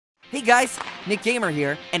Hey guys, Nick Gamer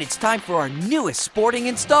here, and it's time for our newest sporting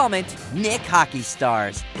installment, Nick Hockey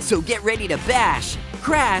Stars. So get ready to bash,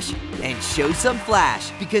 crash, and show some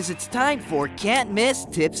flash, because it's time for can't miss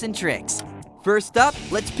tips and tricks. First up,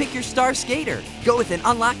 let's pick your star skater. Go with an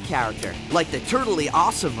unlocked character, like the totally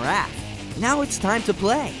awesome Raph. Now it's time to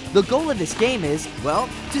play. The goal of this game is, well,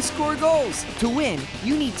 to score goals. To win,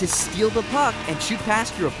 you need to steal the puck and shoot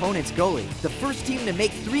past your opponent's goalie. The first team to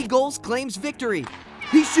make 3 goals claims victory.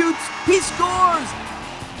 He shoots, he scores!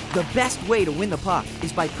 The best way to win the puck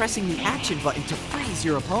is by pressing the action button to freeze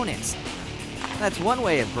your opponents. That's one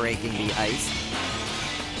way of breaking the ice.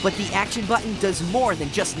 But the action button does more than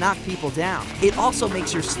just knock people down. It also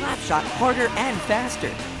makes your slap shot harder and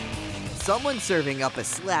faster. Someone's serving up a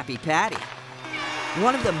slappy patty.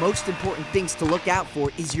 One of the most important things to look out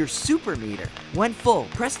for is your super meter. When full,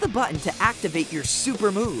 press the button to activate your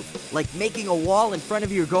super move, like making a wall in front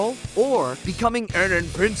of your goal or becoming an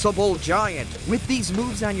invincible giant. With these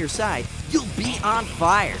moves on your side, you'll be on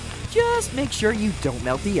fire. Just make sure you don't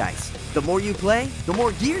melt the ice. The more you play, the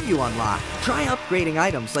more gear you unlock. Try upgrading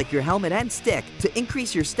items like your helmet and stick to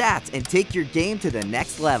increase your stats and take your game to the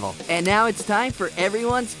next level. And now it's time for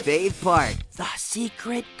everyone's fave part, the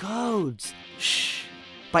secret codes. Shh.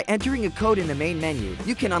 By entering a code in the main menu,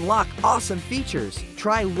 you can unlock awesome features.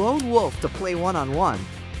 Try Lone Wolf to play one-on-one,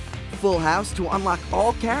 Full House to unlock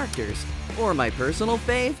all characters, or my personal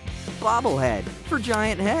fave, Bobblehead for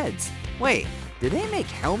giant heads. Wait, do they make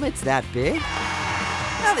helmets that big?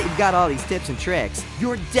 Now that you've got all these tips and tricks,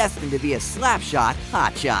 you're destined to be a slapshot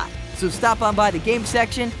hotshot. So stop on by the game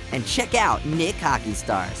section and check out Nick Hockey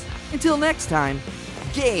Stars. Until next time,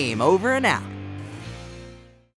 game over and out.